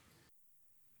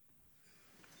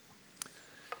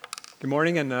Good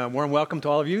morning and warm welcome to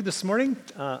all of you this morning.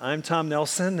 I'm Tom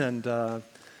Nelson and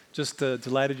just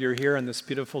delighted you're here on this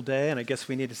beautiful day. And I guess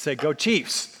we need to say, go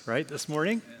Chiefs, right, this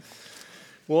morning?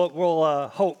 We'll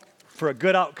hope for a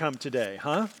good outcome today,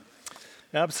 huh?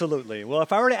 Absolutely. Well,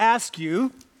 if I were to ask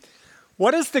you,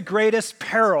 what is the greatest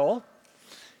peril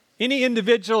any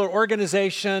individual or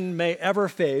organization may ever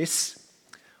face,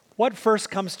 what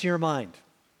first comes to your mind?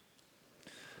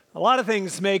 A lot of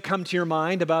things may come to your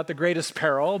mind about the greatest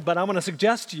peril, but I want to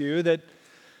suggest to you that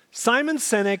Simon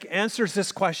Sinek answers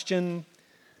this question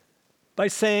by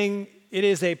saying it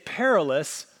is a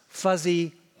perilous,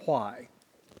 fuzzy why.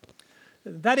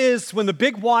 That is, when the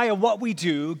big why of what we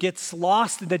do gets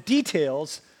lost in the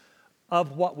details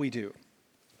of what we do.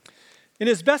 In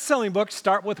his best-selling book,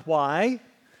 Start With Why,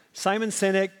 Simon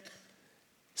Sinek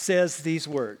says these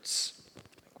words.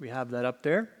 We have that up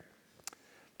there.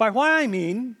 By why I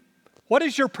mean, what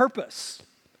is your purpose,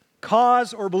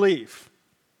 cause, or belief?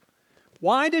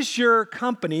 Why does your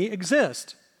company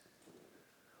exist?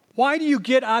 Why do you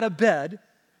get out of bed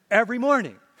every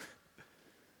morning?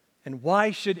 And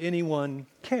why should anyone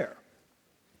care?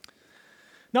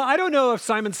 Now, I don't know if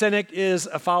Simon Sinek is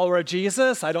a follower of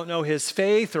Jesus. I don't know his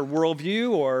faith or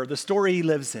worldview or the story he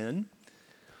lives in.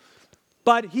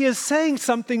 But he is saying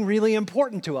something really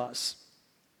important to us.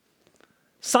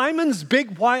 Simon's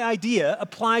big why idea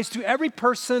applies to every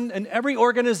person and every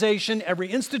organization, every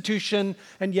institution,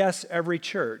 and yes, every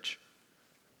church.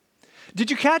 Did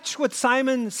you catch what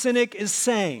Simon Sinek is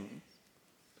saying?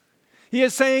 He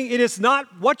is saying it is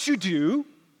not what you do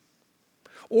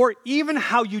or even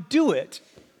how you do it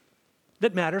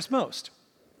that matters most.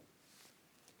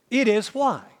 It is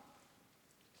why.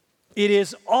 It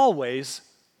is always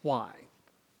why.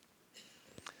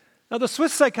 Now, the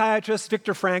Swiss psychiatrist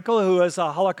Viktor Frankl, who is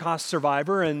a Holocaust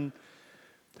survivor and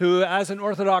who, as an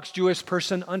Orthodox Jewish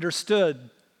person, understood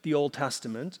the Old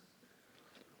Testament,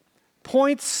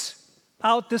 points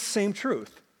out this same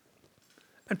truth.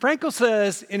 And Frankl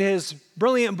says in his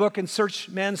brilliant book,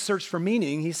 Man's Search for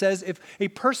Meaning, he says, if a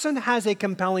person has a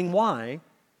compelling why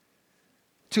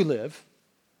to live,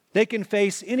 they can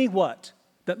face any what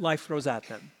that life throws at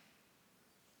them.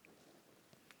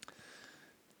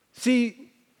 See,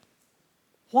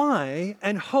 why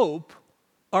and hope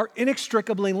are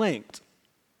inextricably linked.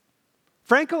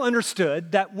 Frankl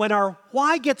understood that when our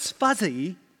why gets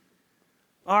fuzzy,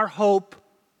 our hope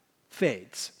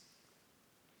fades.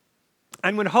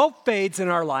 And when hope fades in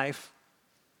our life,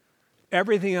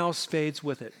 everything else fades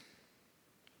with it.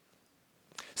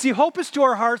 See, hope is to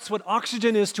our hearts what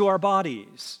oxygen is to our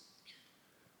bodies.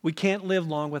 We can't live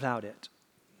long without it.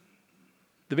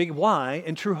 The big why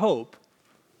and true hope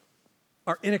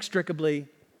are inextricably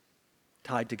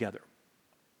tied together.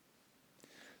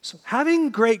 So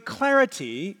having great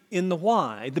clarity in the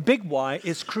why, the big why,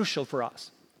 is crucial for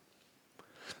us.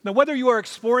 Now, whether you are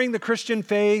exploring the Christian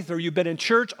faith or you've been in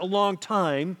church a long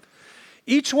time,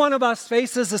 each one of us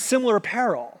faces a similar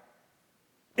peril.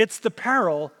 It's the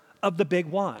peril of the big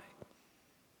why.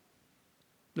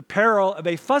 The peril of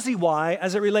a fuzzy why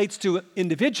as it relates to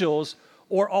individuals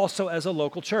or also as a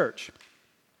local church.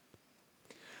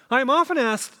 I am often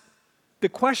asked the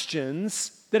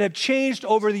questions that have changed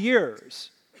over the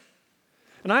years.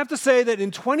 And I have to say that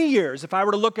in 20 years, if I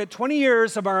were to look at 20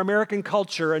 years of our American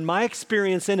culture and my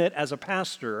experience in it as a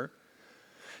pastor,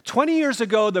 20 years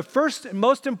ago, the first and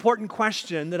most important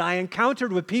question that I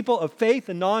encountered with people of faith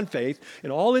and non-faith,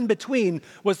 and all in between,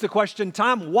 was the question,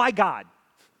 Tom, why God?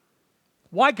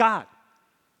 Why God?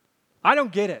 I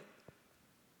don't get it.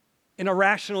 In a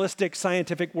rationalistic,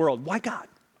 scientific world, why God?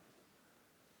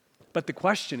 But the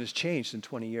question has changed in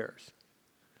 20 years.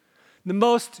 The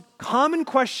most common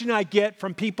question I get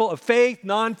from people of faith,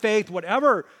 non-faith,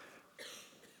 whatever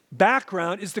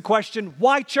background is the question,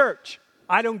 why church?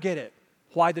 I don't get it.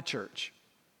 Why the church?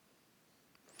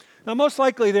 Now, most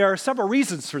likely there are several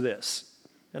reasons for this,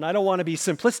 and I don't want to be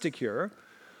simplistic here,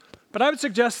 but I would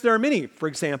suggest there are many. For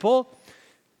example,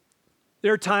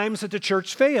 there are times that the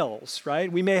church fails, right?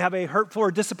 We may have a hurtful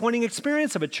or disappointing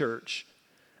experience of a church.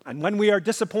 And when we are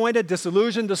disappointed,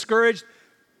 disillusioned, discouraged,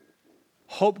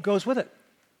 hope goes with it,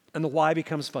 and the why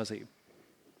becomes fuzzy.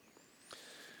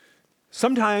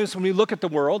 Sometimes when we look at the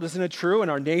world, isn't it true,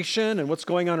 in our nation and what's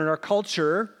going on in our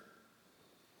culture,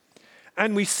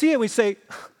 and we see it, we say,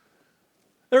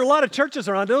 there are a lot of churches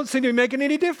around that don't seem to be making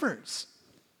any difference.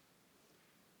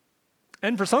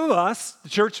 And for some of us, the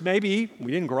church we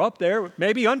didn't grow up there,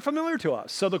 may be unfamiliar to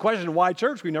us. So the question, why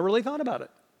church? We never really thought about it.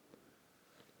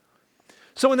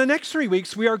 So in the next 3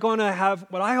 weeks, we are going to have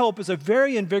what I hope is a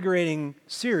very invigorating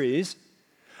series,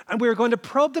 and we are going to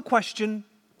probe the question,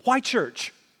 why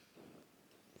church?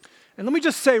 And let me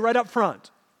just say right up front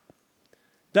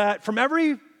that from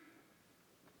every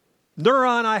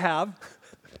neuron I have,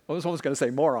 I was almost going to say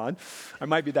moron, I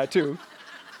might be that too.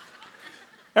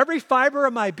 Every fiber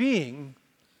of my being,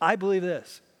 I believe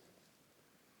this.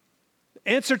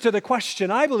 The answer to the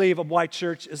question I believe of White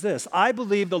Church is this. I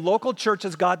believe the local church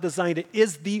as God designed it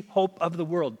is the hope of the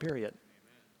world, period.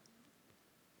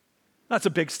 That's a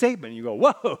big statement. You go,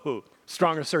 whoa,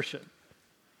 strong assertion.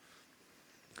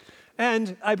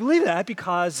 And I believe that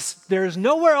because there's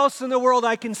nowhere else in the world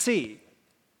I can see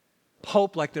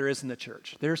hope like there is in the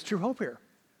church. There's true hope here.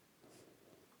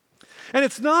 And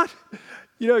it's not,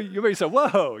 you may say,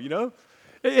 whoa,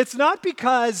 it's not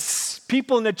because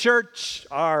people in the church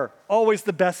are always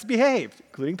the best behaved,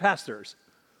 including pastors.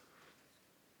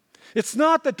 It's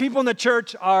not that people in the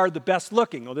church are the best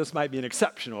looking, well, this might be an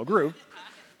exceptional group,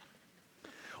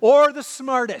 or the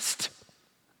smartest.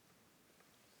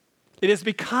 It is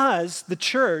because the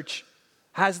church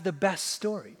has the best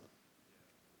story.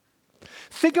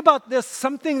 Think about this,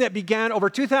 something that began over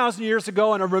 2,000 years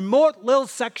ago in a remote little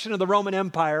section of the Roman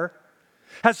Empire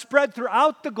has spread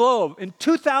throughout the globe in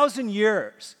 2,000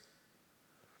 years.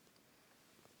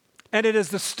 And it is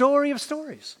the story of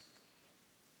stories.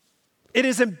 It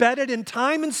is embedded in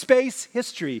time and space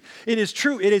history. It is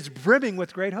true. It is brimming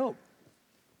with great hope.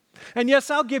 And yes,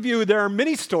 I'll give you, there are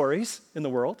many stories in the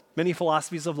world, many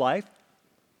philosophies of life.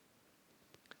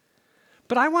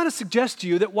 But I want to suggest to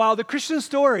you that while the Christian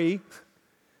story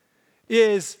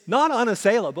is not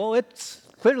unassailable, it's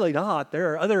clearly not.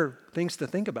 There are other things to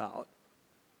think about.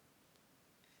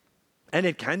 And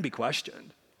it can be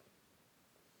questioned.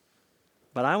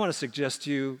 But I want to suggest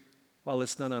to you, while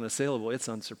it's not unassailable, it's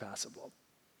unsurpassable.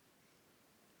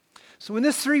 So in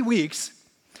this 3 weeks,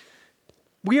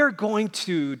 we are going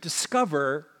to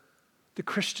discover the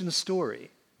Christian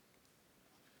story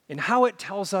and how it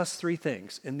tells us three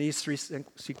things in these three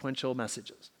sequential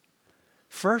messages.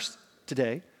 First,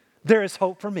 today, there is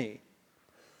hope for me.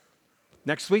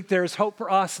 Next week, there is hope for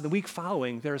us. And the week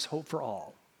following, there is hope for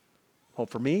all. Hope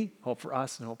for me, hope for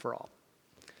us, and hope for all.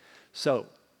 So,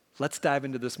 let's dive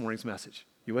into this morning's message.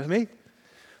 You with me?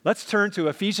 Let's turn to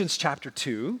Ephesians chapter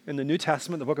 2 in the New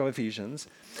Testament, the book of Ephesians.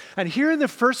 And here in the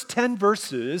first 10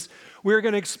 verses, we're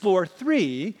going to explore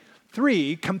three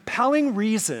compelling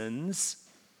reasons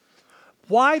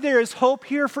why there is hope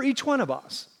here for each one of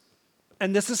us.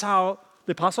 And this is how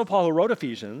the Apostle Paul, who wrote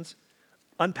Ephesians,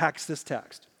 unpacks this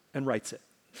text and writes it.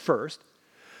 First,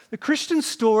 the Christian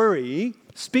story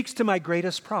speaks to my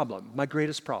greatest problem.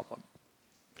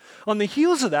 On the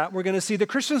heels of that, we're going to see the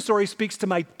Christian story speaks to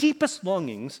my deepest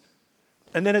longings.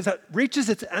 And then as it reaches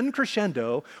its end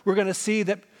crescendo, we're going to see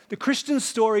that the Christian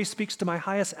story speaks to my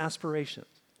highest aspirations.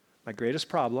 My greatest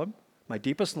problem, my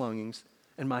deepest longings,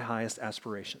 and my highest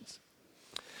aspirations.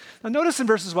 Now notice in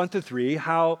verses 1 to 3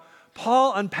 how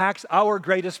Paul unpacks our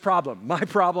greatest problem, my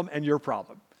problem and your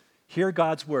problem. Hear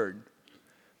God's word.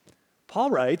 Paul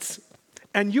writes,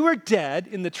 "And you are dead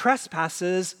in the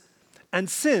trespasses and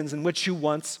sins in which you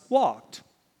once walked,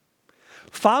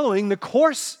 following the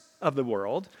course of the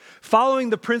world, following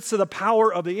the prince of the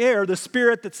power of the air, the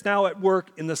spirit that's now at work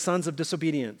in the sons of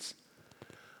disobedience,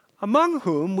 among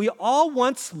whom we all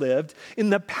once lived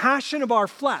in the passion of our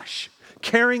flesh,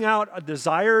 carrying out the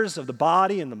desires of the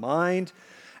body and the mind,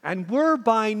 and were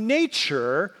by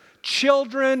nature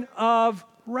children of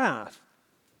wrath,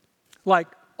 like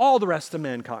all the rest of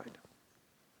mankind."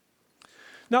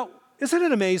 Now, isn't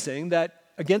it amazing that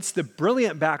against the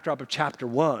brilliant backdrop of chapter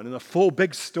 1 and the full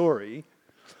big story,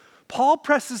 Paul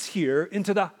presses here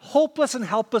into the hopeless and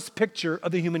helpless picture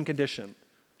of the human condition.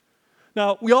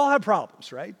 Now, we all have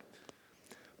problems, right?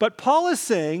 But Paul is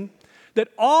saying that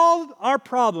all our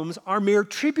problems are mere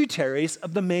tributaries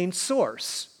of the main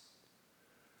source.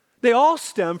 They all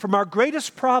stem from our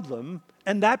greatest problem,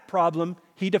 and that problem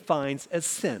he defines as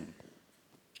sin.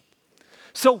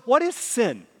 So what is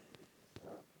sin?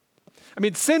 I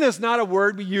mean, sin is not a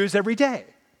word we use every day.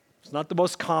 It's not the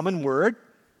most common word.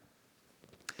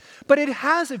 But it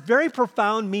has a very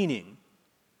profound meaning.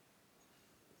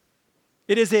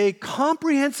 It is a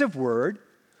comprehensive word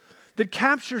that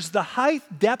captures the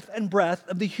height, depth, and breadth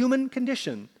of the human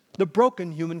condition, the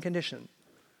broken human condition.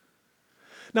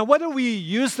 Now, whether we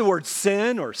use the word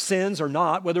sin or sins or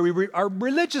not, whether we are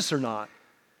religious or not,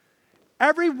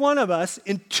 every one of us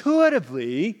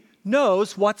intuitively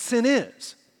knows what sin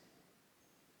is.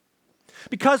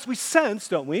 Because we sense,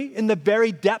 don't we, in the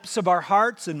very depths of our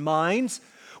hearts and minds,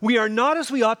 we are not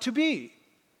as we ought to be.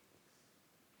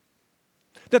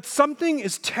 That something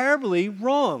is terribly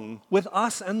wrong with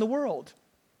us and the world,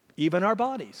 even our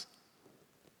bodies.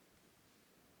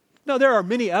 Now, there are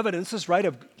many evidences, right,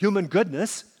 of human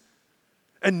goodness.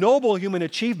 and noble human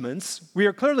achievements, we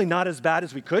are clearly not as bad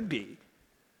as we could be.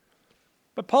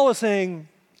 But Paul is saying,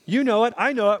 you know it,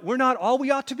 I know it, we're not all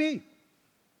we ought to be.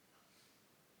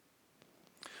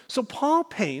 So Paul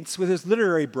paints with his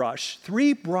literary brush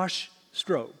 3 brush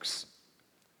strokes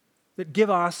that give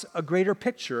us a greater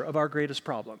picture of our greatest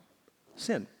problem,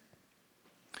 sin.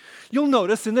 You'll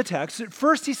notice in the text, at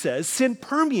first he says, sin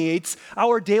permeates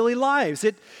our daily lives.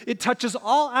 It touches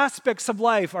all aspects of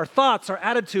life, our thoughts, our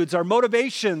attitudes, our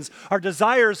motivations, our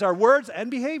desires, our words,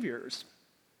 and behaviors.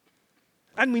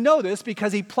 And we know this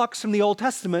because he plucks from the Old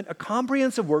Testament a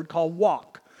comprehensive word called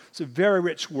walk. It's a very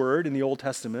rich word in the Old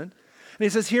Testament. And he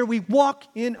says here, we walk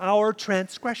in our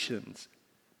transgressions.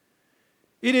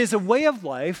 It is a way of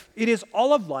life. It is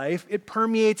all of life. It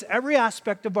permeates every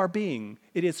aspect of our being.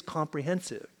 It is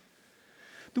comprehensive.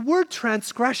 The word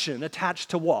transgression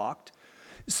attached to walked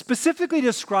specifically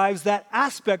describes that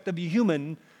aspect of the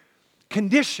human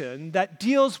condition that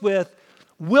deals with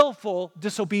willful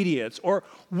disobedience or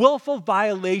willful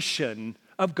violation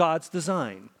of God's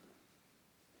design.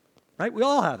 Right? We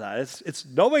all have that. It's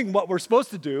knowing what we're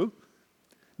supposed to do,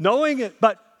 knowing it,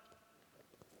 but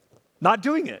not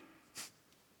doing it.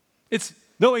 It's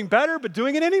knowing better, but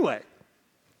doing it anyway.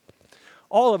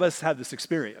 All of us have this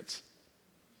experience.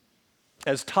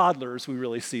 As toddlers, we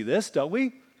really see this, don't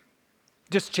we?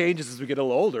 Just changes as we get a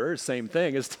little older, same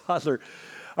thing as toddler.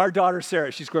 Our daughter,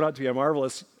 Sarah, she's grown up to be a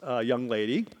marvelous young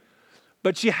lady,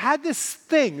 but she had this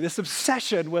thing, this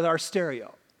obsession with our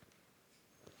stereo.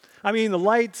 I mean, the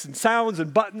lights and sounds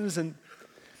and buttons, and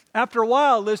after a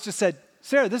while, Liz just said,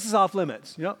 Sarah, this is off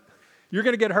limits. You know, you're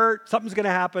going to get hurt, something's going to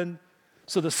happen.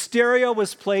 So the stereo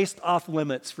was placed off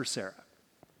limits for Sarah.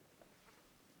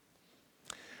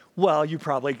 Well, you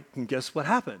probably can guess what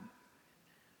happened.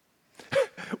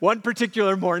 One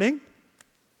particular morning,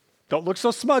 don't look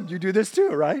so smug, you do this too,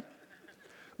 right?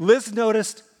 Liz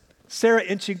noticed Sarah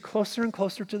inching closer and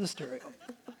closer to the stereo.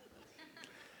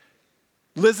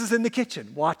 Liz is in the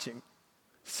kitchen watching.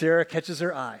 Sarah catches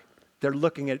her eye. They're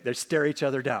looking at, they stare each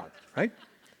other down, right?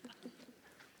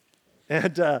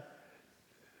 And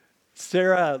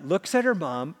Sarah looks at her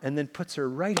mom and then puts her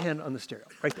right hand on the stereo,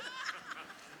 right there.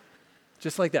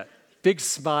 Just like that. Big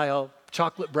smile,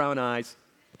 chocolate brown eyes.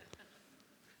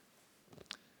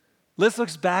 Liz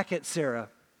looks back at Sarah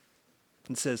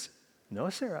and says,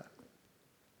 no, Sarah.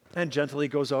 And gently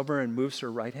goes over and moves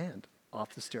her right hand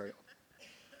off the stereo.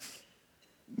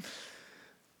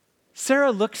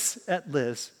 Sarah looks at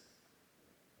Liz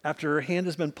after her hand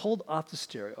has been pulled off the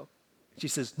stereo. She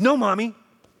says, no, Mommy.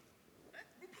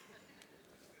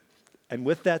 And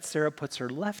with that, Sarah puts her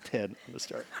left hand on the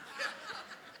stereo.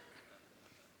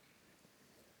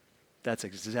 That's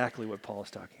exactly what Paul is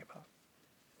talking about.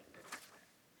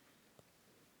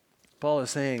 Paul is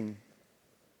saying,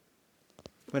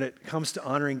 when it comes to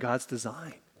honoring God's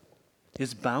design,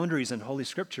 his boundaries in Holy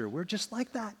Scripture, we're just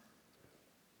like that.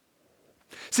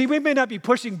 See, we may not be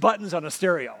pushing buttons on a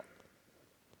stereo.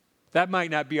 That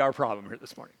might not be our problem here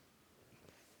this morning.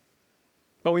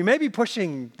 But we may be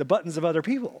pushing the buttons of other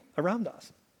people around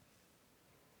us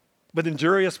with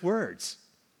injurious words.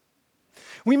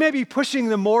 We may be pushing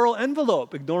the moral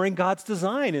envelope, ignoring God's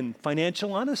design in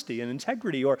financial honesty and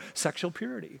integrity or sexual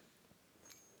purity.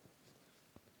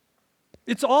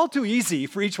 It's all too easy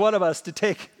for each one of us to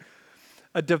take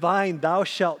a divine thou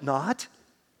shalt not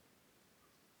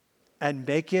and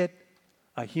make it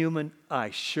a human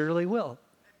I surely will.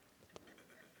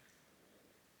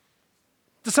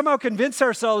 To somehow convince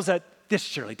ourselves that this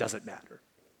surely doesn't matter.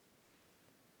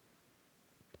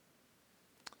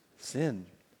 Sin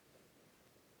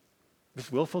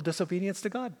is willful disobedience to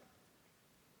God.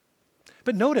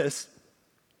 But notice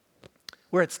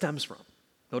where it stems from.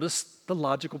 Notice the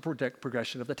logical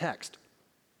progression of the text.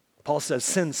 Paul says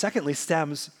sin, secondly,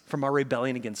 stems from our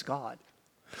rebellion against God.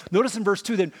 Notice in verse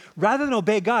 2 that rather than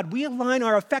obey God, we align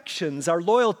our affections, our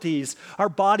loyalties, our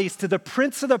bodies to the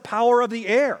prince of the power of the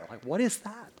air. Like, what is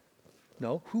that?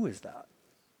 No, who is that?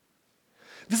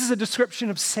 This is a description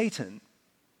of Satan.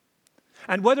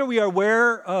 And whether we are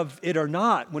aware of it or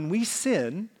not, when we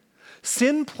sin,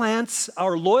 sin plants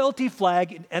our loyalty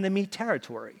flag in enemy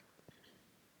territory.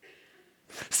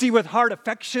 See, with heart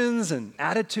affections and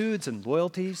attitudes and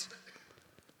loyalties,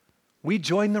 we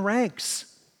join the ranks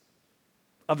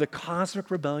of the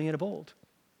cosmic rebellion of old.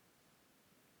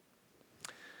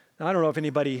 Now, I don't know if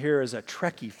anybody here is a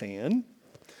Trekkie fan,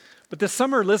 but this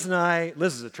summer, Liz is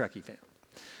a Trekkie fan.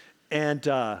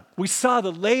 And we saw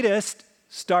the latest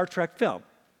Star Trek film.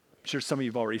 I'm sure some of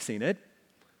you have already seen it.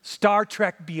 Star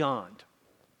Trek Beyond.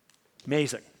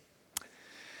 Amazing.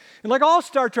 And like all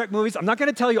Star Trek movies, I'm not going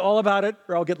to tell you all about it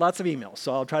or I'll get lots of emails,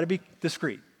 so I'll try to be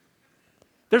discreet.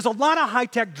 There's a lot of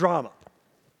high-tech drama.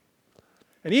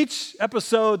 And each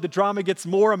episode, the drama gets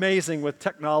more amazing with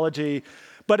technology,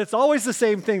 but it's always the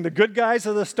same thing. The good guys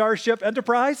of the Starship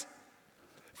Enterprise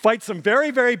fight some very,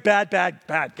 very bad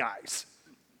guys.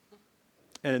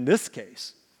 And in this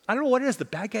case, I don't know what it is. The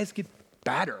bad guys get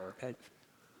badder,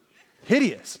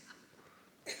 hideous.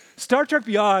 Star Trek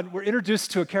Beyond, we're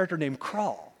introduced to a character named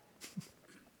Krall.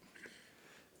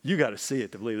 You got to see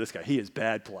it to believe this guy. He is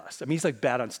bad plus. I mean, he's like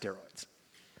bad on steroids.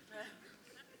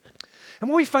 And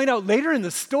what we find out later in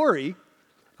the story,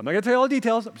 I'm not going to tell you all the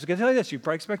details, I'm just going to tell you this, you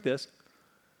probably expect this,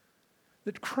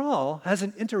 that Krall has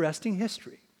an interesting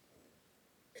history.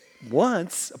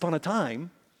 Once upon a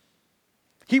time,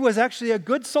 he was actually a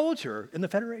good soldier in the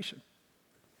Federation.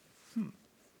 Now,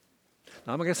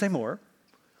 I'm not going to say more,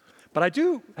 but I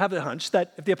do have a hunch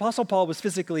that if the Apostle Paul was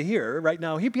physically here right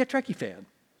now, he'd be a Trekkie fan,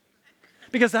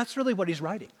 because that's really what he's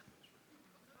writing.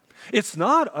 It's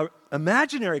not an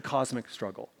imaginary cosmic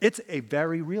struggle. It's a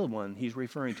very real one he's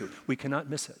referring to. We cannot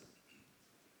miss it.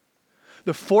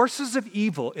 The forces of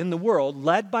evil in the world,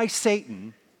 led by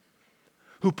Satan,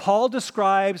 who Paul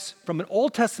describes from an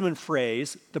Old Testament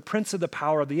phrase, the prince of the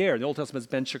power of the air. In the Old Testament is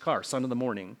Ben Shakar, son of the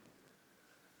morning,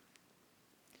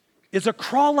 is a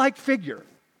Krall-like figure.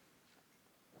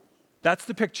 That's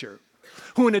the picture.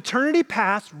 Who in eternity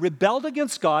past rebelled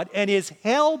against God and is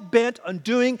hell-bent on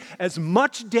doing as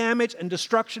much damage and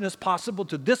destruction as possible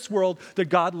to this world that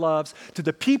God loves, to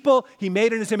the people he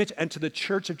made in his image, and to the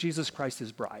church of Jesus Christ,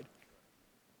 his bride.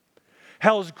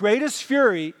 Hell's greatest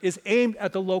fury is aimed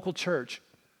at the local church.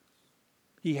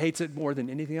 He hates it more than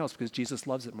anything else because Jesus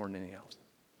loves it more than anything else.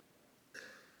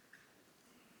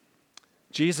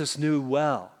 Jesus knew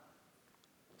well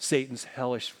Satan's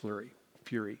hellish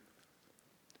fury.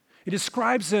 He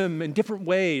describes him in different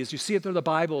ways. You see it through the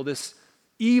Bible, this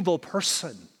evil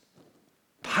person,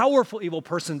 powerful evil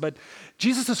person, but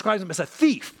Jesus describes him as a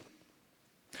thief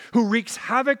who wreaks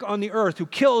havoc on the earth, who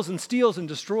kills and steals and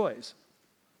destroys.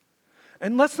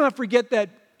 And let's not forget that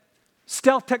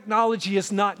stealth technology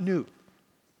is not new.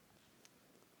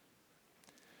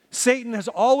 Satan has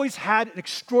always had an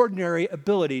extraordinary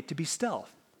ability to be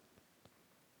stealth.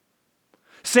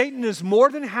 Satan is more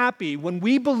than happy when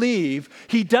we believe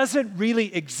he doesn't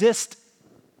really exist.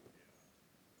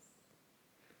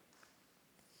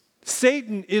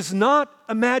 Satan is not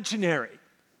imaginary.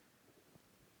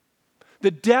 The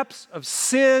depths of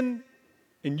sin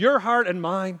in your heart and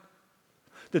mine,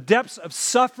 the depths of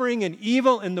suffering and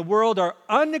evil in the world are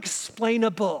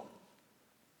unexplainable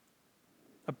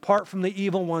apart from the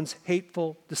evil one's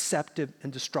hateful, deceptive,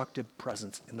 and destructive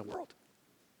presence in the world.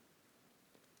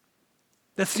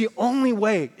 That's the only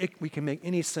way we can make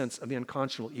any sense of the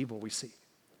unconscionable evil we see.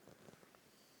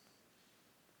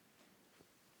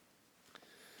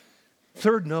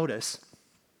 Third, notice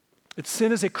that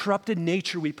sin is a corrupted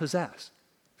nature we possess.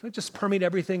 It's not just permeate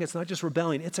everything. It's not just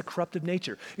rebellion. It's a corrupted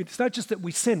nature. It's not just that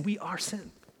we sin. We are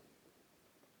sin.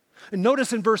 And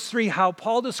notice in verse 3 how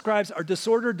Paul describes our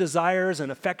disordered desires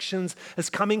and affections as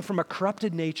coming from a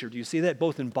corrupted nature. Do you see that?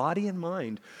 Both in body and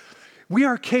mind. We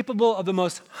are capable of the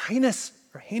most heinous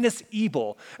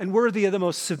evil and worthy of the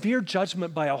most severe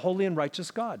judgment by a holy and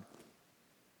righteous God.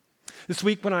 This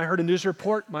week when I heard a news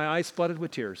report, my eyes flooded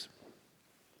with tears.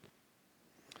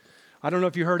 I don't know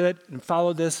if you heard it and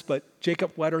followed this, but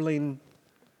Jacob Wetterling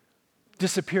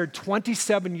disappeared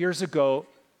 27 years ago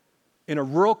in a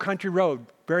rural country road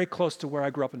very close to where I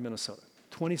grew up in Minnesota,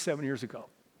 27 years ago.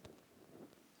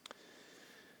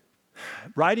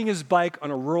 Riding his bike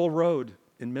on a rural road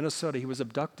in Minnesota, he was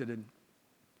abducted, and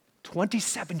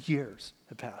 27 years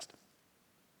had passed.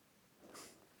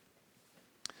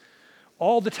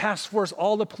 All the task force,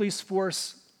 all the police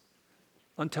force,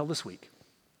 until this week,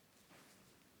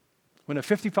 when a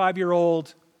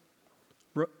 55-year-old,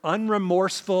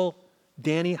 unremorseful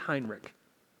Danny Heinrich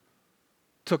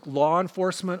took law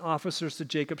enforcement officers to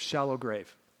Jacob's shallow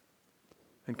grave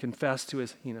and confessed to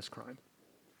his heinous crime.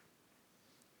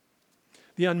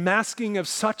 The unmasking of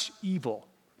such evil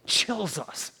chills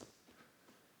us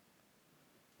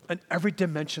in every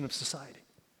dimension of society,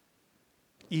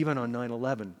 even on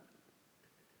 9/11.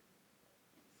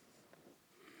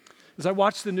 As I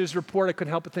watched the news report, I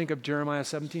couldn't help but think of Jeremiah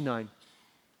 17:9.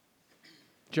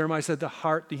 Jeremiah said, the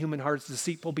human heart is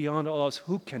deceitful beyond all else.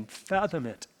 Who can fathom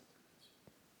it?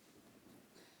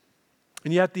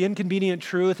 And yet the inconvenient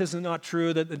truth is it not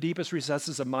true that the deepest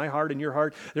recesses of my heart and your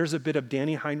heart, there's a bit of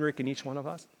Danny Heinrich in each one of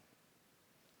us?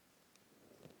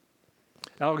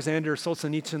 Alexander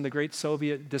Solzhenitsyn, the great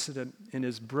Soviet dissident, in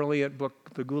his brilliant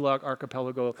book, The Gulag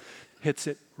Archipelago, hits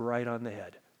it right on the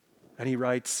head. And he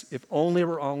writes, if only it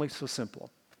were only so simple.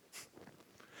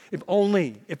 If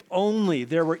only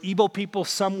there were evil people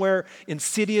somewhere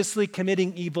insidiously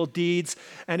committing evil deeds,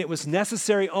 and it was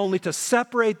necessary only to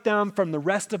separate them from the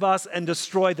rest of us and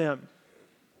destroy them.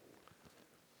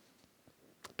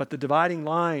 But the dividing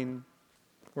line,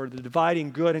 or the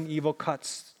dividing good and evil,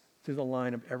 cuts through the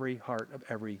line of every heart of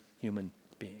every human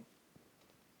being.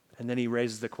 And then he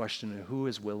raises the question of who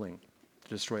is willing to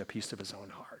destroy a piece of his own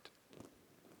heart.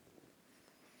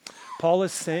 Paul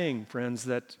is saying, friends,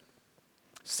 that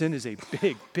sin is a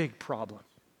big, big problem.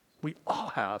 We all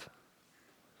have.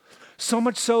 So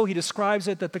much so, he describes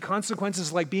it that the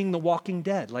consequences like being the walking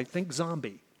dead, like think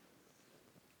zombie.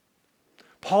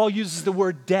 Paul uses the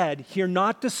word dead here,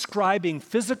 not describing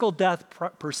physical death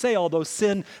per se, although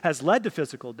sin has led to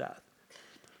physical death.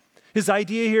 His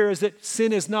idea here is that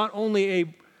sin is not only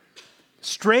a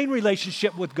strained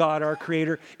relationship with God, our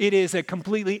Creator, it is a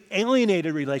completely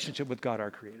alienated relationship with God,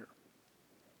 our Creator.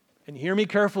 And hear me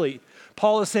carefully.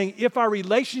 Paul is saying if our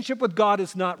relationship with God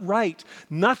is not right,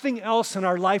 nothing else in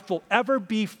our life will ever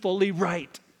be fully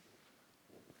right.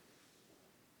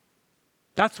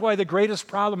 That's why the greatest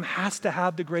problem has to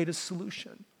have the greatest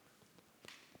solution.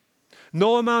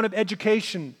 No amount of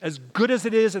education, as good as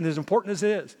it is and as important as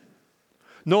it is,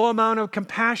 no amount of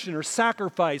compassion or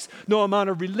sacrifice, no amount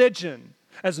of religion,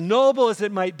 as noble as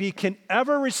it might be, can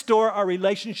ever restore our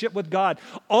relationship with God.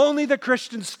 Only the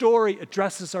Christian story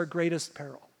addresses our greatest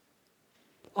peril.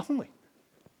 Only.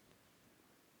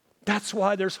 That's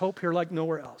why there's hope here like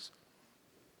nowhere else.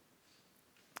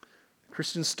 The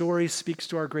Christian story speaks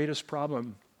to our greatest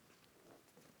problem.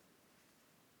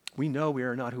 We know we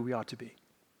are not who we ought to be.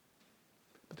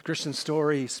 But the Christian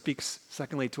story speaks,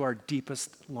 secondly, to our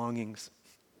deepest longings.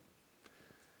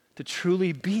 To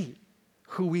truly be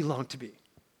who we long to be,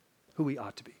 who we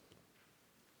ought to be.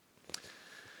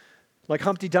 Like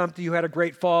Humpty Dumpty, who had a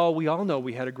great fall, we all know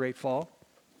we had a great fall.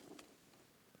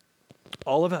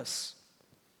 All of us,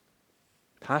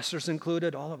 pastors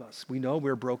included, all of us, we know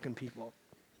we're broken people.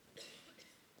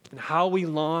 And how we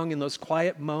long in those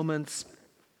quiet moments,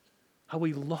 how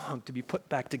we long to be put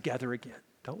back together again,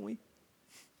 don't we?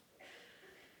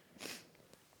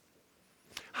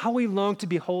 How we long to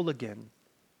be whole again.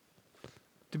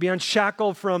 To be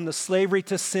unshackled from the slavery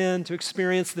to sin, to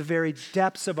experience the very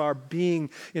depths of our being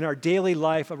in our daily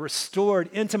life, a restored,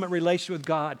 intimate relationship with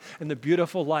God, and the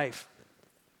beautiful life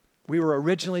we were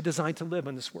originally designed to live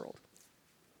in this world.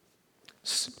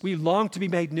 We long to be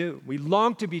made new. We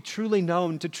long to be truly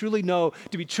known, to truly know,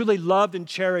 to be truly loved and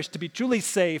cherished, to be truly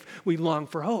safe. We long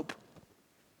for hope.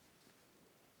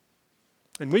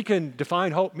 And we can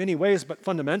define hope many ways, but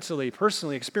fundamentally,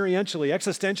 personally, experientially,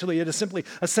 existentially, it is simply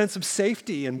a sense of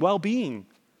safety and well-being,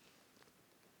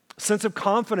 a sense of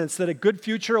confidence that a good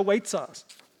future awaits us.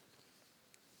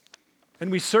 And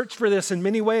we search for this in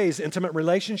many ways: intimate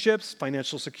relationships,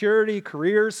 financial security,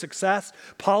 careers, success,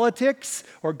 politics,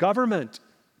 or government.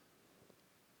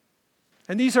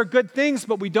 And these are good things,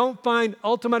 but we don't find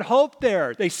ultimate hope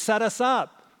there. They set us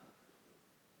up.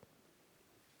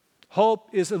 Hope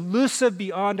is elusive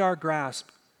beyond our grasp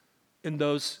in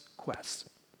those quests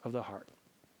of the heart.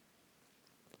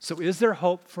 So is there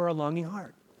hope for a longing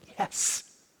heart? Yes.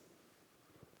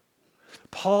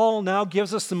 Paul now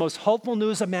gives us the most hopeful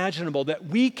news imaginable, that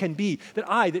we can be,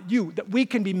 that we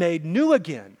can be made new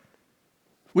again.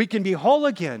 We can be whole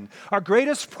again. Our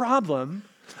greatest problem,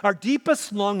 our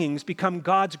deepest longings become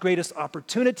God's greatest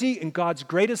opportunity and God's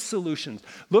greatest solutions.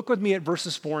 Look with me at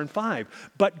verses 4 and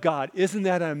 5. But God, isn't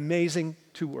that an amazing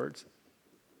 2 words?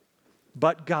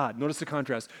 But God, notice the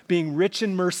contrast, being rich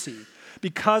in mercy,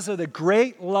 because of the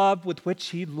great love with which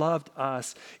he loved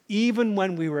us, even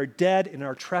when we were dead in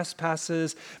our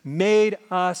trespasses, made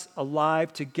us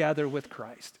alive together with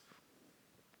Christ.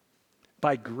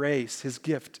 By grace, his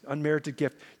gift, unmerited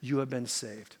gift, you have been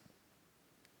saved.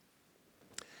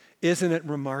 Isn't it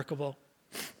remarkable?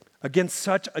 Against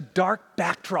such a dark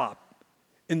backdrop,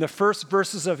 in the first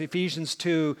verses of Ephesians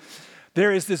 2,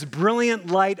 there is this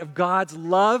brilliant light of God's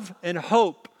love and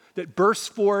hope that bursts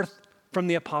forth from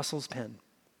the apostle's pen.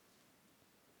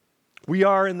 We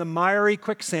are in the miry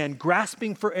quicksand,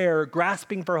 grasping for air,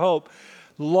 grasping for hope,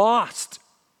 lost,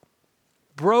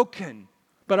 broken.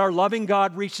 But our loving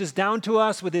God reaches down to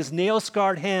us with his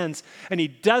nail-scarred hands, and he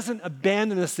doesn't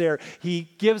abandon us there. He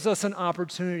gives us an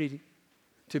opportunity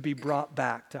to be brought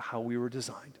back to how we were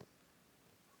designed,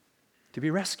 to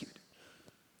be rescued.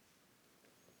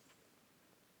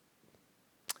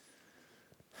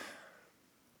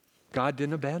 God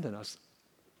didn't abandon us.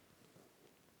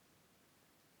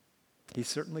 He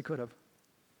certainly could have.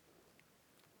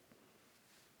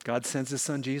 God sends his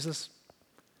son Jesus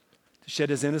to shed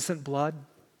his innocent blood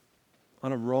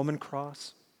on a Roman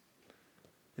cross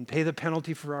and pay the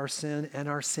penalty for our sin and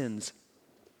our sins.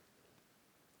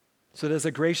 So that as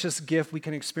a gracious gift, we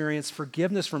can experience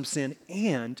forgiveness from sin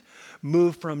and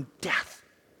move from death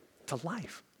to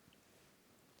life.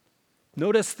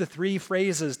 Notice the three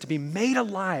phrases: to be made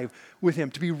alive with him,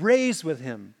 to be raised with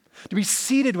him, to be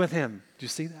seated with him. Do you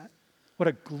see that? What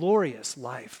a glorious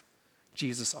life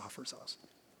Jesus offers us.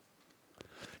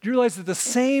 Do you realize that the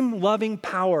same loving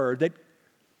power that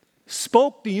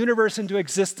spoke the universe into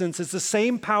existence is the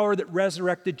same power that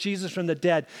resurrected Jesus from the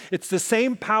dead? It's the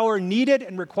same power needed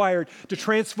and required to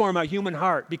transform a human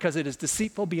heart, because it is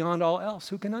deceitful beyond all else.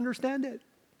 Who can understand it?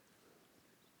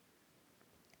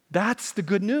 That's the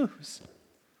good news.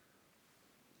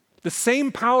 The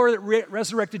same power that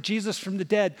resurrected Jesus from the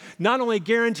dead not only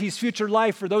guarantees future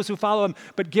life for those who follow him,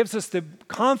 but gives us the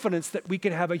confidence that we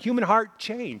can have a human heart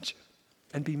change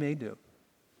and be made new.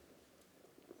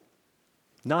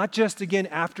 Not just, again,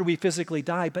 after we physically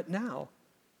die, but now.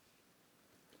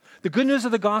 The good news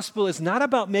of the gospel is not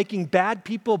about making bad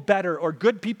people better or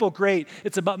good people great.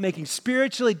 It's about making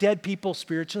spiritually dead people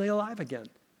spiritually alive again.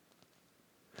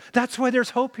 That's why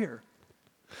there's hope here.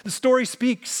 The story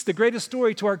speaks, the greatest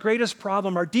story, to our greatest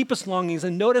problem, our deepest longings,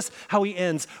 and notice how he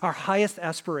ends: our highest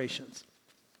aspirations.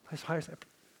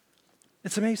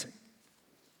 It's amazing.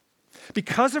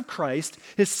 Because of Christ,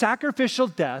 his sacrificial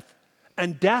death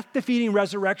and death-defeating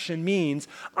resurrection means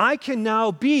I can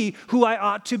now be who I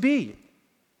ought to be.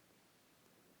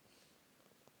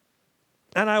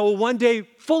 And I will one day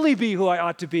fully be who I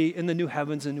ought to be in the new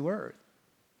heavens and new earth.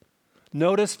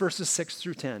 Notice verses 6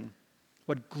 through 10.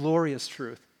 What glorious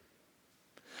truth.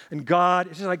 And God,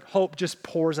 it's just like hope just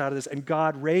pours out of this. And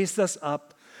God raised us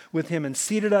up with him and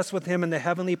seated us with him in the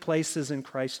heavenly places in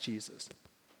Christ Jesus,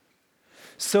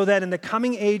 so that in the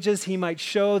coming ages he might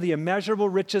show the immeasurable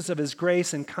riches of his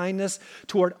grace and kindness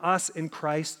toward us in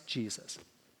Christ Jesus.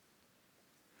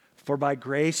 For by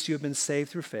grace you have been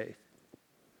saved through faith.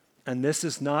 And this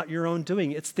is not your own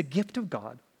doing. It's the gift of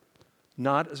God,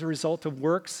 not as a result of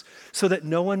works, so that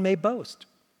no one may boast.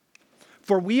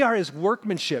 For we are his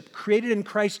workmanship, created in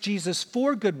Christ Jesus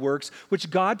for good works, which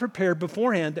God prepared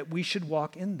beforehand that we should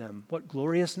walk in them. What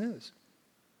glorious news.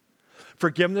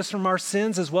 Forgiveness from our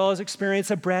sins, as well as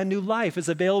experience a brand new life, is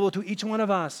available to each one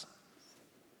of us.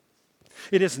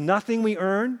 It is nothing we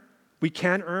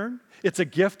can earn. It's a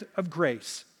gift of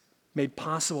grace made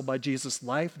possible by Jesus'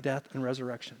 life, death, and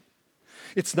resurrection.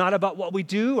 It's not about what we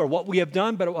do or what we have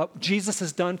done, but what Jesus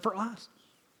has done for us.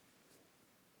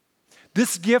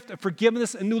 This gift of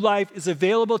forgiveness and new life is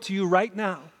available to you right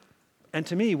now and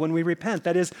to me when we repent.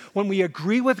 That is, when we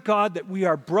agree with God that we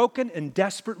are broken and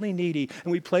desperately needy,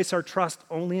 and we place our trust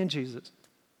only in Jesus.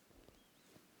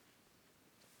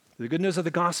 The good news of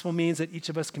the gospel means that each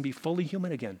of us can be fully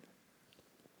human again.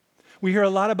 We hear a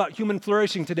lot about human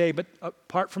flourishing today, but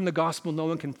apart from the gospel, no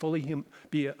one can fully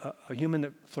be a human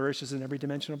that flourishes in every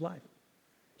dimension of life.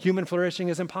 Human flourishing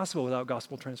is impossible without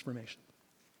gospel transformation.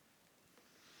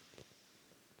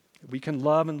 We can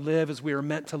love and live as we are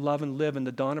meant to love and live in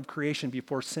the dawn of creation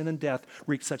before sin and death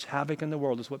wreaked such havoc in the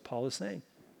world, is what Paul is saying.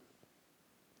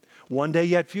 One day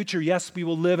yet future, yes, we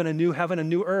will live in a new heaven, a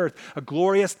new earth. A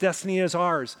glorious destiny is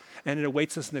ours, and it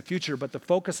awaits us in the future. But the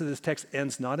focus of this text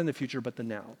ends not in the future, but the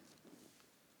now.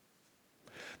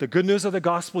 The good news of the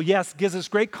gospel, yes, gives us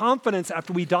great confidence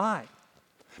after we die,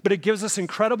 but it gives us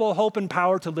incredible hope and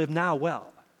power to live now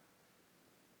well.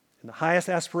 And the highest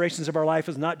aspirations of our life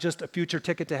is not just a future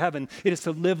ticket to heaven. It is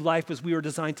to live life as we were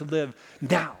designed to live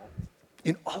now,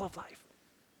 in all of life.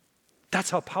 That's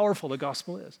how powerful the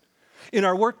gospel is. In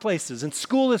our workplaces, in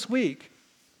school this week,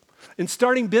 in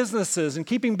starting businesses and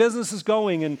keeping businesses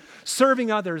going and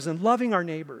serving others and loving our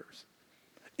neighbors,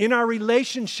 in our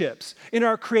relationships, in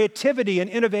our creativity and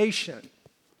innovation.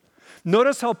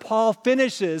 Notice how Paul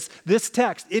finishes this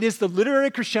text. It is the literary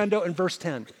crescendo in verse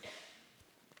 10.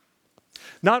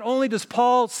 Not only does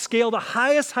Paul scale the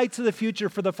highest heights of the future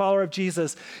for the follower of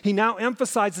Jesus, he now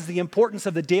emphasizes the importance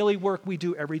of the daily work we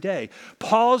do every day.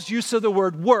 Paul's use of the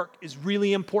word work is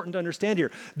really important to understand here.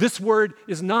 This word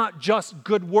is not just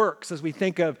good works as we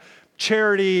think of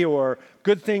charity or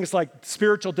good things like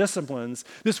spiritual disciplines.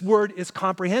 This word is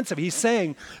comprehensive. He's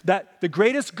saying that the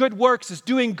greatest good works is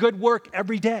doing good work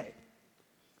every day.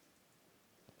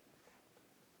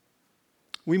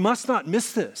 We must not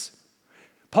miss this.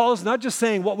 Paul is not just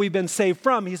saying what we've been saved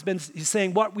from, he's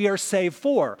saying what we are saved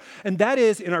for. And that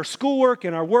is in our schoolwork,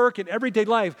 in our work, in everyday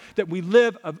life, that we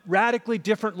live a radically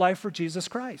different life for Jesus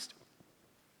Christ.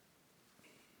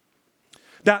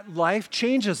 That life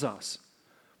changes us.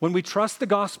 When we trust the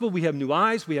gospel, we have new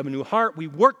eyes, we have a new heart, we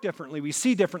work differently, we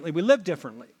see differently, we live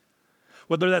differently.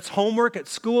 Whether that's homework at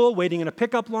school, waiting in a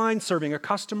pickup line, serving a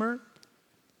customer,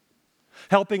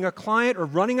 helping a client, or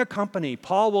running a company,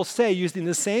 Paul will say, using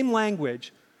the same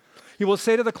language, he will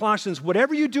say to the Colossians,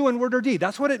 whatever you do in word or deed,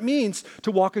 that's what it means to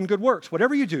walk in good works.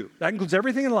 Whatever you do, that includes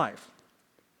everything in life.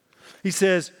 He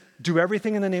says, do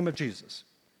everything in the name of Jesus,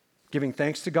 giving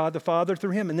thanks to God the Father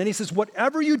through him. And then he says,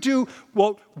 whatever you do,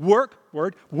 well, work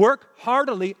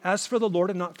heartily as for the Lord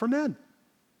and not for men.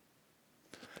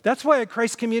 That's why at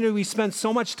Christ Community we spend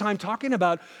so much time talking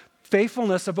about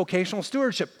faithfulness of vocational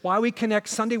stewardship, why we connect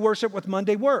Sunday worship with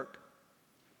Monday work.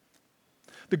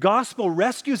 The gospel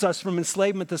rescues us from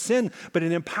enslavement to sin, but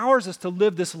it empowers us to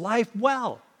live this life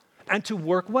well and to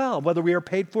work well, whether we are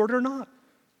paid for it or not.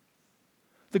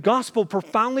 The gospel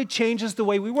profoundly changes the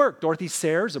way we work. Dorothy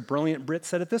Sayers, a brilliant Brit,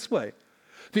 said it this way: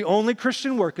 the only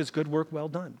Christian work is good work well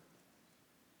done.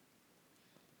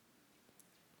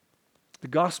 The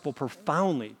gospel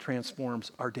profoundly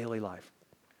transforms our daily life.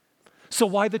 So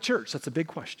why the church? That's a big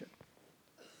question.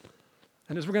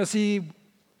 And as we're going to see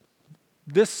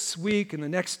this week and the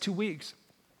next 2 weeks,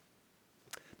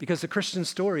 because the Christian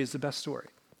story is the best story.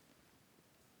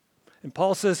 And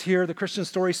Paul says here, the Christian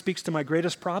story speaks to my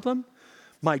greatest problem,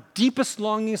 my deepest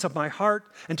longings of my heart,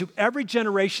 and to every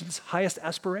generation's highest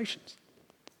aspirations.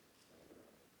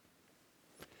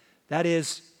 That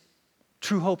is,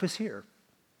 true hope is here.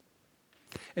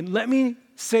 And let me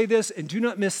say this, and do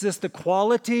not miss this, the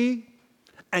quality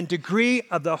and degree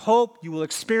of the hope you will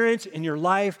experience in your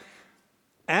life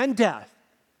and death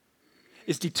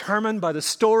is determined by the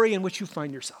story in which you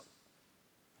find yourself.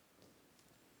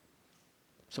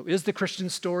 So is the Christian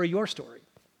story your story?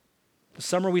 This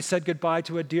summer we said goodbye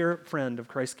to a dear friend of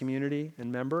Christ Community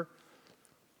and member.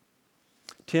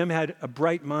 Tim had a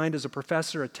bright mind as a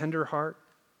professor, a tender heart.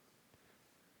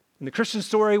 And the Christian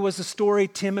story was a story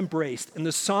Tim embraced. And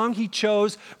the song he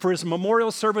chose for his memorial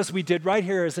service we did right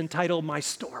here is entitled My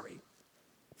Story.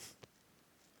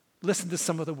 Listen to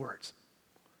some of the words.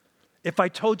 If I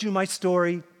told you my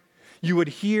story, you would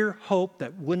hear hope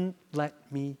that wouldn't let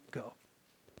me go.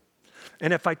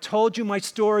 And if I told you my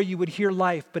story, you would hear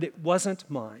life, but it wasn't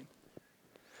mine.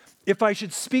 If I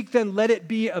should speak, then let it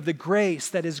be of the grace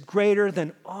that is greater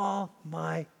than all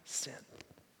my sin.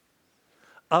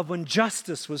 Of when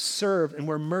justice was served and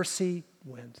where mercy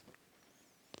went.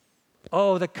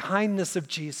 Oh, the kindness of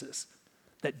Jesus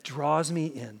that draws me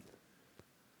in.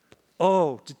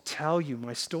 Oh, to tell you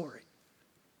my story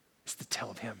is to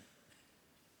tell of him.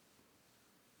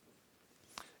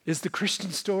 Is the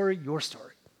Christian story your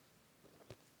story?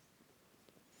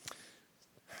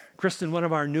 Kristen, one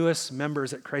of our newest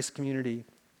members at Christ Community,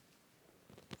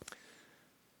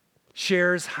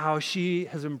 shares how she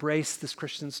has embraced this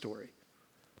Christian story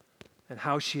and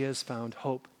how she has found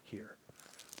hope here.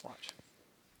 Watch.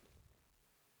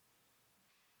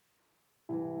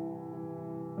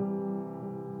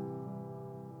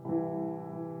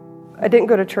 I didn't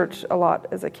go to church a lot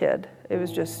as a kid. It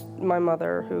was just my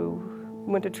mother who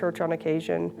went to church on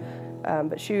occasion,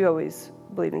 but she always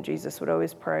believed in Jesus, would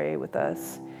always pray with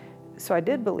us. So I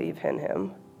did believe in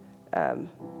him,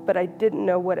 but I didn't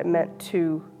know what it meant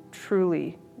to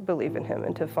truly believe in him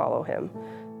and to follow him.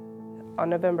 On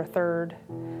November 3rd,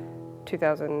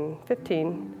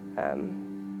 2015,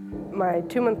 my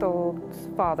 2-month-old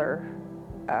father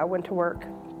went to work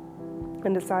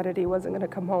and decided he wasn't going to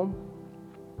come home.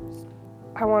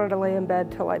 I wanted to lay in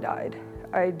bed till I died.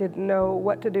 I didn't know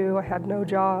what to do. I had no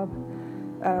job.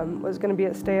 Was going to be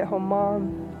a stay-at-home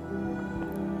mom.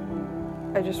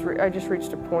 I just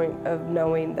reached a point of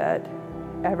knowing that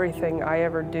everything I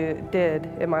ever did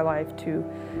in my life to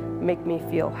make me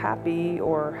feel happy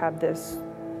or have this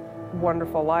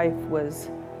wonderful life was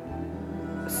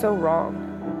so wrong.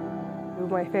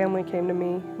 My family came to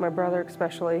me, my brother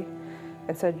especially,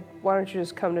 and said, why don't you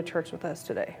just come to church with us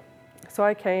today? So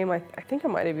I came. I think I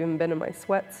might have even been in my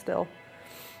sweats still.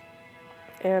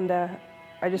 And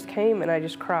I just came and I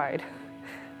just cried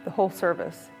the whole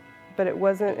service. But it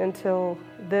wasn't until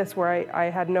this, where I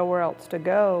had nowhere else to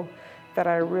go, that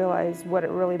I realized what it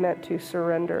really meant to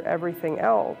surrender everything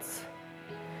else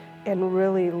and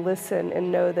really listen and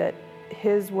know that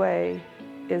his way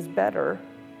is better.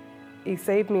 He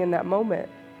saved me in that moment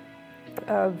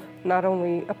of not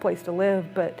only a place to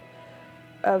live, but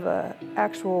of an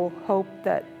actual hope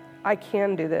that I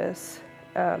can do this.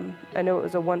 I know it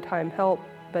was a one-time help,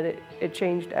 but it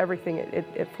changed everything.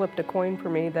 It flipped a coin for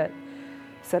me that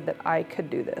said that I could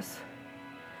do this.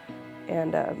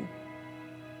 And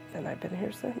I've been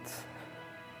here since.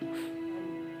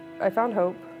 I found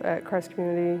hope at Christ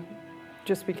Community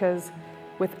just because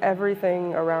with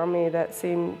everything around me that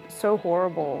seemed so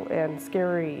horrible and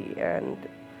scary and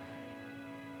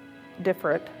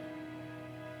different.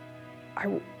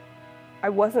 I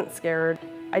wasn't scared.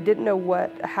 I didn't know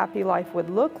what a happy life would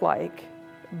look like,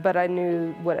 but I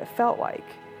knew what it felt like.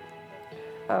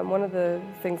 One of the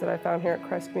things that I found here at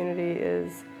Christ Community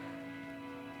is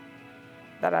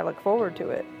that I look forward to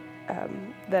it,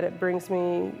 that it brings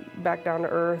me back down to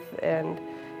earth. And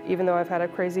even though I've had a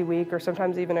crazy week or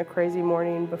sometimes even a crazy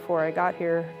morning before I got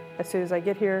here, as soon as I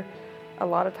get here, a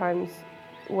lot of times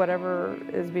whatever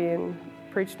is being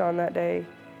preached on that day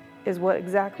is what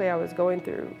exactly I was going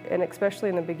through. And especially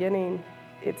in the beginning,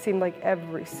 it seemed like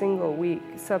every single week,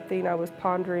 something I was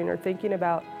pondering or thinking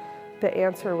about, the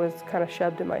answer was kind of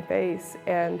shoved in my face.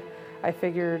 And I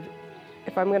figured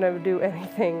if I'm going to do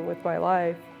anything with my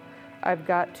life, I've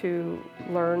got to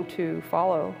learn to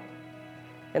follow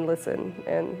and listen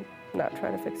and not try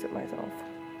to fix it myself.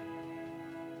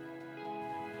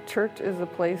 Church is a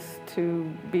place to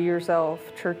be yourself.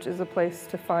 Church is a place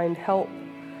to find help.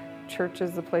 Church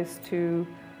is a place to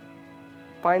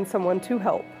find someone to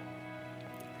help.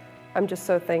 I'm just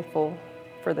so thankful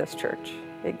for this church.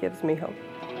 It gives me hope.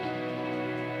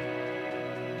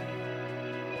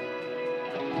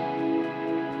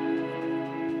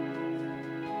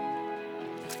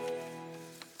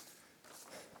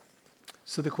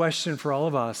 So the question for all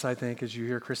of us, I think, as you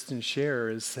hear Kristen share,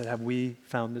 is that have we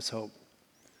found this hope?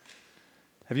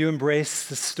 Have you embraced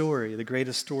the story, the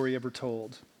greatest story ever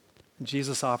told? And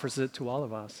Jesus offers it to all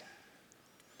of us.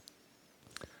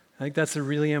 I think that's a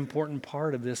really important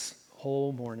part of this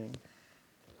whole morning.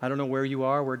 I don't know where you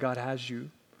are, where God has you,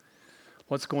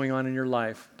 what's going on in your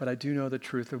life, but I do know the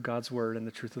truth of God's word and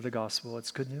the truth of the gospel.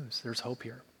 It's good news. There's hope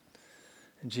here.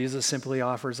 And Jesus simply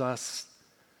offers us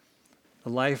the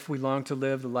life we long to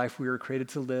live, the life we were created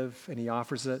to live, and he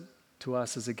offers it to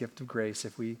us as a gift of grace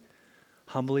if we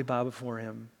humbly bow before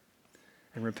him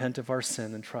and repent of our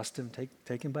sin and trust him,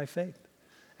 take him by faith.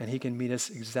 And he can meet us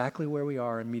exactly where we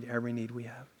are and meet every need we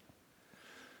have.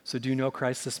 So do you know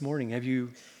Christ this morning? Have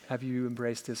you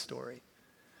embraced his story?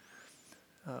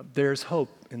 There's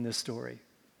hope in this story,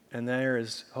 and there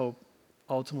is hope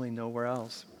ultimately nowhere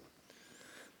else.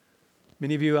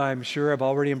 Many of you, I'm sure, have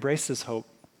already embraced this hope,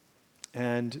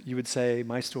 and you would say,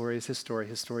 my story is his story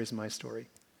is my story.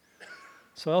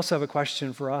 So I also have a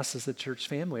question for us as the church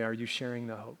family. Are you sharing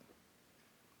the hope?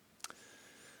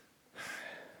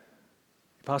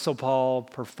 Apostle Paul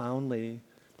profoundly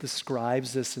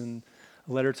describes this in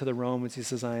a letter to the Romans. He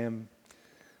says, I am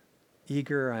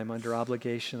eager, I'm under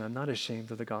obligation, I'm not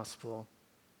ashamed of the gospel.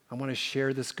 I want to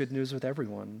share this good news with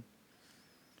everyone.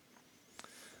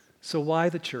 So why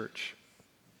the church?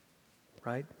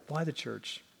 Right? Why the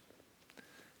church?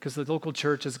 Because the local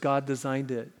church, as God designed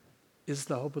it, is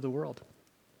the hope of the world.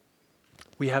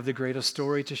 We have the greatest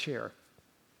story to share,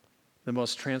 the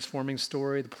most transforming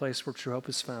story, the place where true hope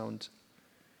is found.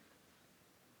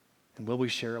 And will we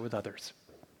share it with others?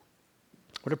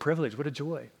 What a privilege, what a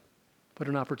joy, what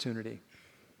an opportunity.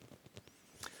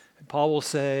 And Paul will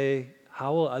say,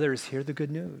 how will others hear the good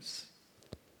news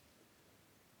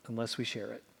unless we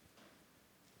share it?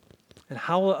 And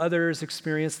how will others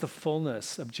experience the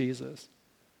fullness of Jesus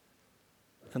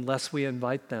unless we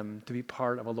invite them to be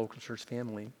part of a local church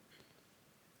family?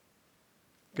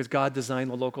 Because God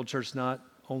designed the local church not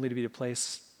only to be a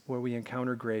place where we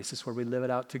encounter grace, it's where we live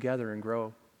it out together and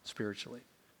grow spiritually.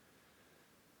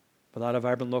 Without a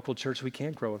vibrant local church, we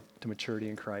can't grow to maturity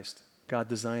in Christ. God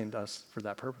designed us for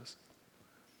that purpose.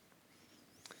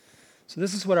 So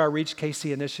this is what our Reach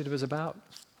KC initiative is about.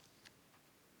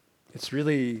 It's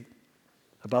really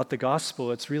about the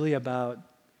gospel. It's really about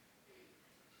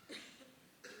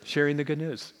sharing the good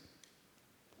news.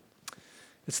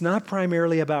 It's not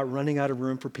primarily about running out of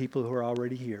room for people who are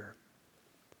already here.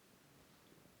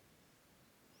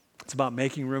 It's about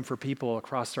making room for people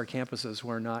across our campuses who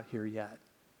are not here yet.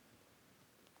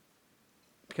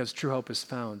 Because true hope is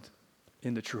found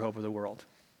in the true hope of the world,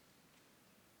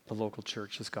 the local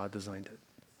church as God designed it.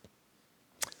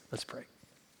 Let's pray.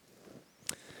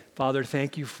 Father,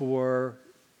 thank you for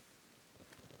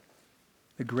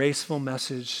the graceful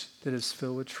message that is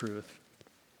filled with truth,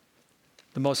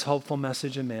 the most hopeful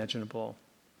message imaginable.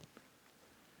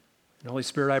 And Holy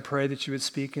Spirit, I pray that you would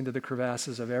speak into the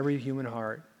crevasses of every human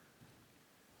heart,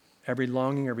 every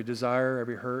longing, every desire,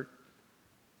 every hurt,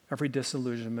 every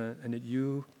disillusionment, and that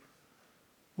you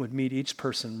would meet each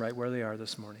person right where they are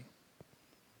this morning.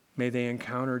 May they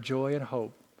encounter joy and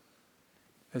hope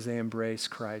as they embrace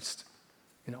Christ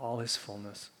in all his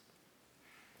fullness.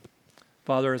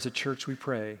 Father, as a church, we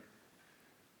pray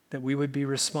that we would be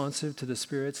responsive to the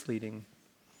Spirit's leading,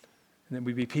 and that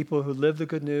we'd be people who live the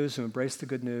good news, who embrace the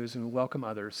good news, and who welcome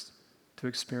others to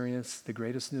experience the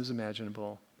greatest news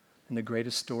imaginable, and the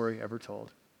greatest story ever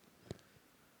told.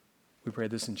 We pray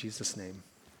this in Jesus' name.